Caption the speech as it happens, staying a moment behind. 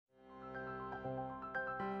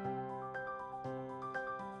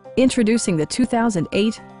Introducing the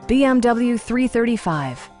 2008 BMW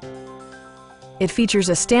 335. It features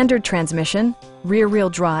a standard transmission, rear-wheel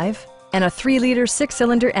drive, and a 3-liter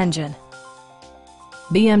 6-cylinder engine.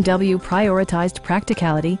 BMW prioritized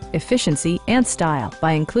practicality, efficiency, and style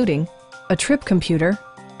by including a trip computer,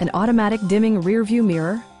 an automatic dimming rear-view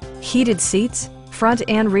mirror, heated seats, front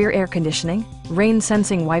and rear air conditioning,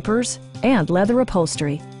 rain-sensing wipers, and leather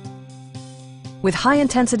upholstery. With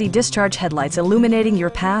high-intensity discharge headlights illuminating your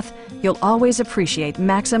path, you'll always appreciate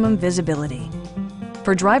maximum visibility.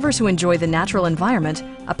 For drivers who enjoy the natural environment,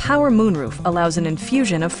 a power moonroof allows an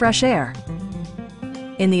infusion of fresh air.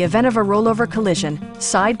 In the event of a rollover collision,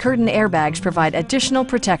 side curtain airbags provide additional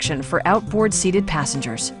protection for outboard seated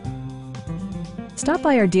passengers. Stop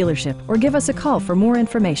by our dealership or give us a call for more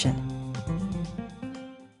information.